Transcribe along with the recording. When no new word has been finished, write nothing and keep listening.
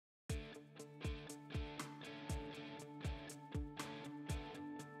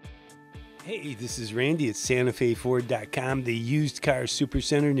Hey, this is Randy at SantaFeFord.com, the used car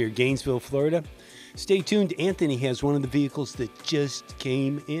supercenter near Gainesville, Florida. Stay tuned. Anthony has one of the vehicles that just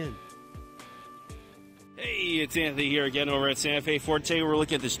came in. Hey, it's Anthony here again over at Santa Fe Ford. Today we're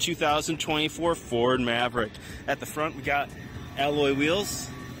looking at this 2024 Ford Maverick. At the front we got alloy wheels,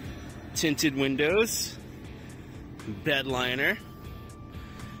 tinted windows, bed liner,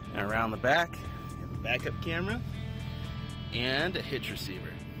 and around the back, we have a backup camera and a hitch receiver.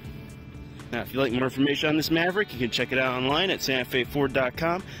 Now, if you'd like more information on this Maverick, you can check it out online at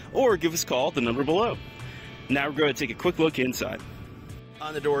SantaFeFord.com or give us a call at the number below. Now we're going to take a quick look inside.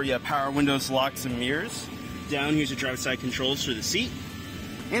 On the door, you have power windows, locks, and mirrors. Down here's your driver's side controls for the seat.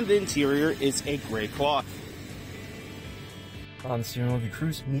 And the interior is a gray cloth. On the steering wheel, your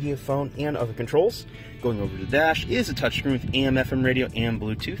cruise, media, phone, and other controls. Going over to the dash is a touchscreen with AM, FM radio, and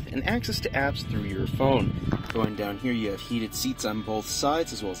Bluetooth, and access to apps through your phone. Going down here, you have heated seats on both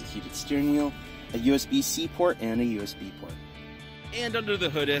sides, as well as a heated steering wheel, a USB-C port, and a USB port. And under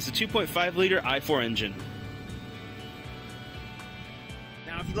the hood, it has a 2.5-liter i4 engine.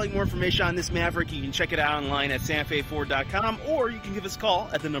 Now, if you'd like more information on this Maverick, you can check it out online at SantaFeFord.com, or you can give us a call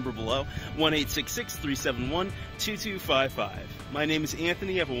at the number below, 1-866-371-2255. My name is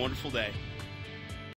Anthony. Have a wonderful day.